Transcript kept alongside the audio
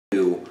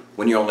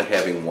when you're only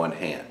having one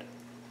hand.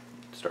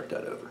 Start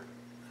that over.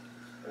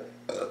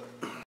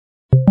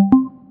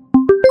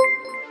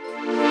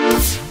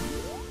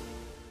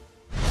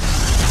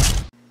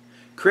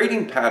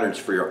 Creating patterns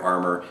for your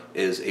armor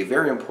is a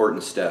very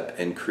important step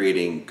in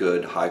creating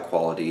good, high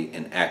quality,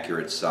 and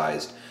accurate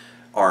sized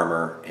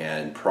armor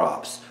and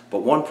props. But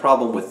one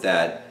problem with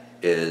that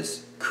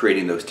is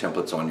creating those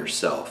templates on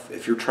yourself.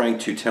 If you're trying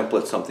to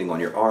template something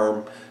on your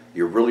arm,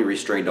 you're really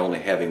restrained to only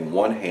having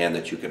one hand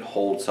that you can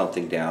hold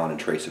something down and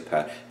trace a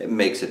pattern. It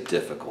makes it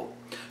difficult.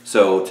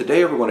 So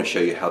today we're going to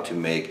show you how to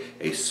make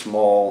a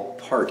small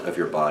part of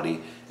your body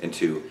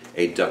into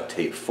a duct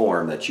tape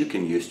form that you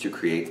can use to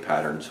create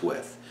patterns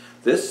with.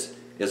 This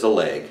is a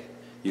leg.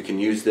 You can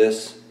use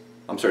this,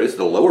 this is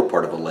the lower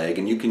part of a leg,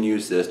 and you can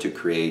use this to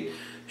create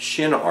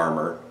shin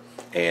armor,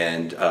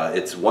 and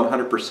it's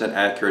 100%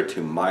 accurate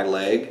to my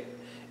leg,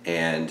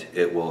 and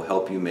it will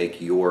help you make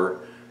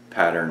your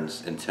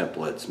patterns and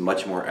templates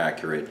much more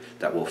accurate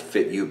that will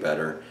fit you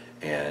better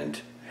and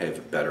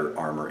have better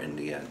armor in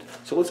the end.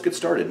 So let's get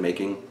started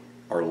making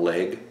our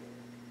leg,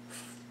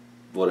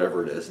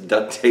 whatever it is,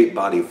 duct tape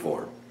body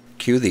form.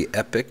 Cue the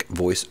epic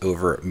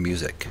voiceover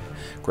music.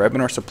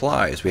 Grabbing our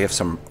supplies, we have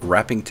some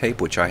wrapping tape,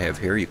 which I have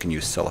here. You can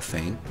use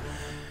cellophane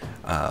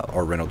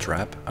or Reynolds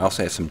wrap. I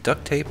also have some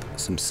duct tape,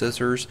 some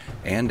scissors,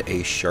 and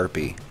a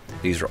Sharpie.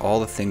 These are all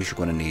the things you're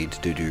going to need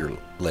to do your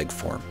leg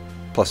form,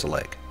 plus a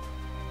leg.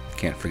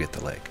 Can't forget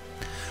the leg.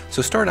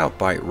 So start out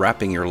by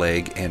wrapping your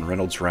leg in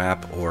Reynolds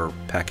wrap or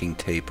packing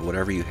tape,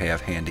 whatever you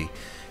have handy.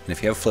 And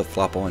if you have a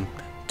flip-flop on,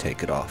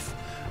 take it off.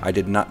 I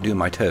did not do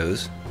my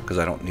toes because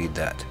I don't need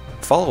that.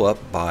 Follow up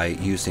by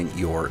using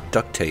your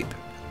duct tape.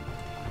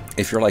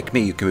 If you're like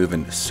me, you can move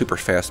in super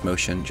fast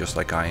motion just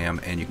like I am,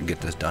 and you can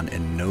get this done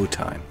in no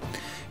time.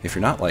 If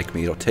you're not like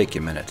me, it'll take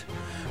you a minute.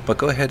 But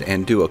go ahead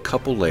and do a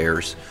couple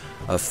layers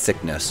of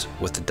thickness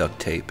with the duct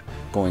tape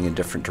going in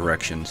different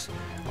directions,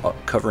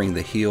 covering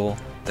the heel,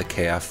 the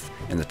calf,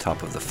 and the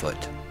top of the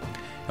foot.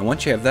 And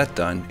once you have that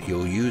done,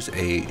 you'll use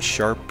a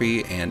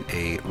Sharpie and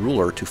a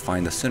ruler to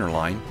find the center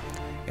line.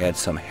 Add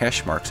some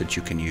hash marks that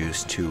you can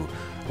use to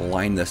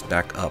line this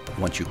back up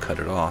once you cut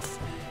it off,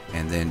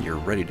 and then you're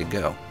ready to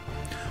go.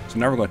 So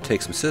now we're going to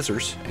take some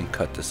scissors and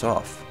cut this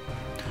off.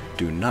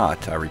 Do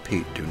not, I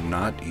repeat, do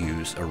not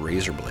use a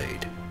razor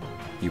blade.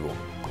 You will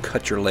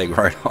cut your leg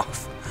right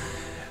off.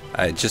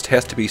 It just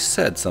has to be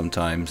said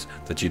sometimes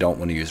that you don't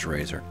want to use a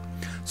razor.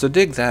 So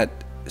dig that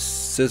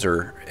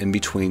scissor in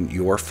between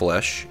your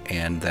flesh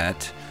and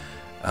that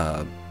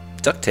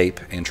duct tape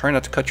and try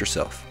not to cut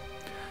yourself.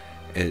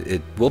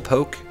 It will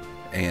poke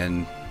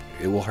and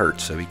it will hurt,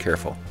 so be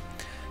careful.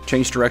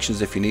 Change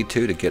directions if you need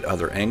to get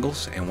other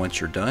angles, and once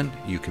you're done,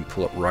 you can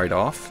pull it right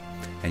off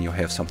and you'll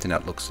have something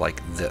that looks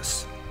like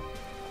this.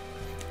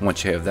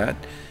 Once you have that,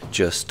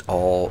 just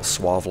all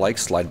suave-like,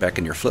 slide back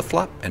in your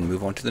flip-flop and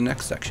move on to the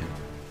next section.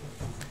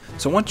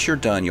 So once you're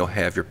done, you'll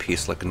have your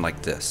piece looking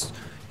like this.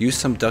 Use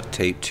some duct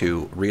tape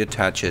to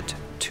reattach it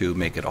to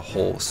make it a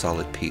whole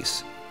solid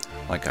piece,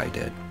 like I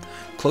did.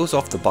 Close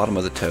off the bottom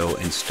of the toe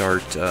and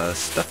start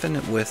stuffing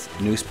it with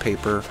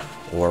newspaper,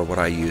 or what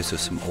I use is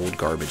some old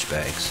garbage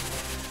bags.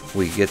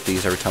 We get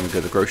these every time we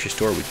go to the grocery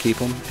store. We keep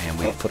them and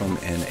we put them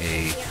in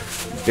a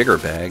bigger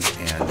bag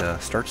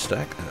and start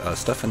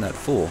stuffing that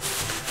full.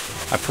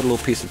 I put a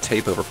little piece of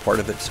tape over part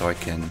of it so I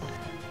can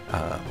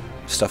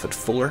stuff it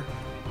fuller.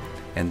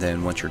 And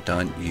then once you're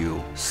done,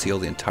 you seal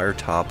the entire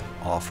top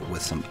off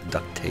with some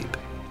duct tape.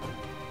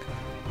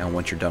 And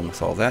once you're done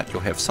with all that,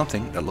 you'll have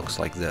something that looks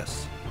like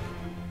this.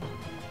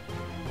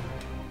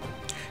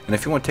 And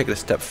if you want to take it a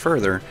step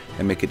further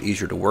and make it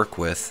easier to work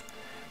with,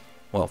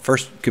 well,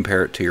 first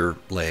compare it to your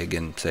leg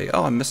and say,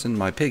 oh, I'm missing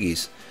my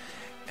piggies.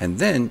 And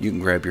then you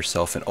can grab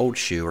yourself an old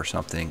shoe or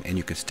something and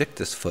you can stick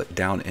this foot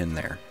down in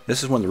there.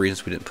 This is one of the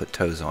reasons we didn't put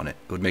toes on it.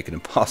 It would make it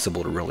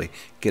impossible to really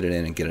get it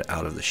in and get it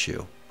out of the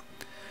shoe.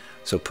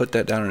 So put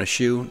that down in a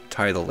shoe,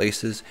 tie the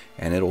laces,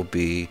 and it'll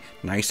be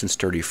nice and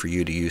sturdy for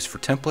you to use for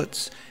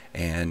templates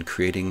and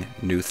creating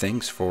new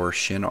things for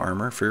shin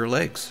armor for your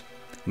legs.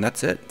 And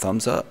that's it.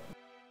 Thumbs up.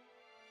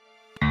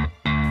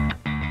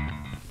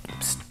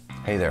 Psst.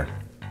 Hey there.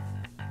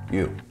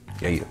 You.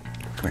 Yeah, you.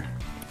 Come here.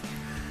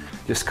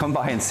 Just come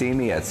by and see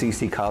me at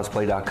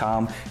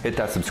cccosplay.com. Hit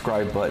that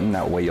subscribe button.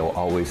 That way you'll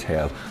always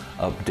have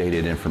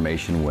updated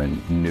information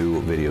when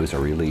new videos are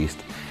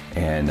released.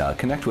 And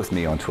connect with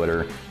me on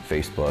Twitter,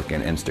 Facebook,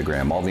 and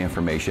Instagram. All the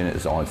information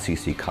is on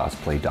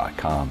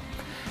cccosplay.com.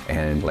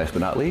 And last but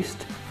not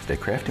least, stay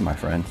crafty, my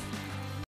friends.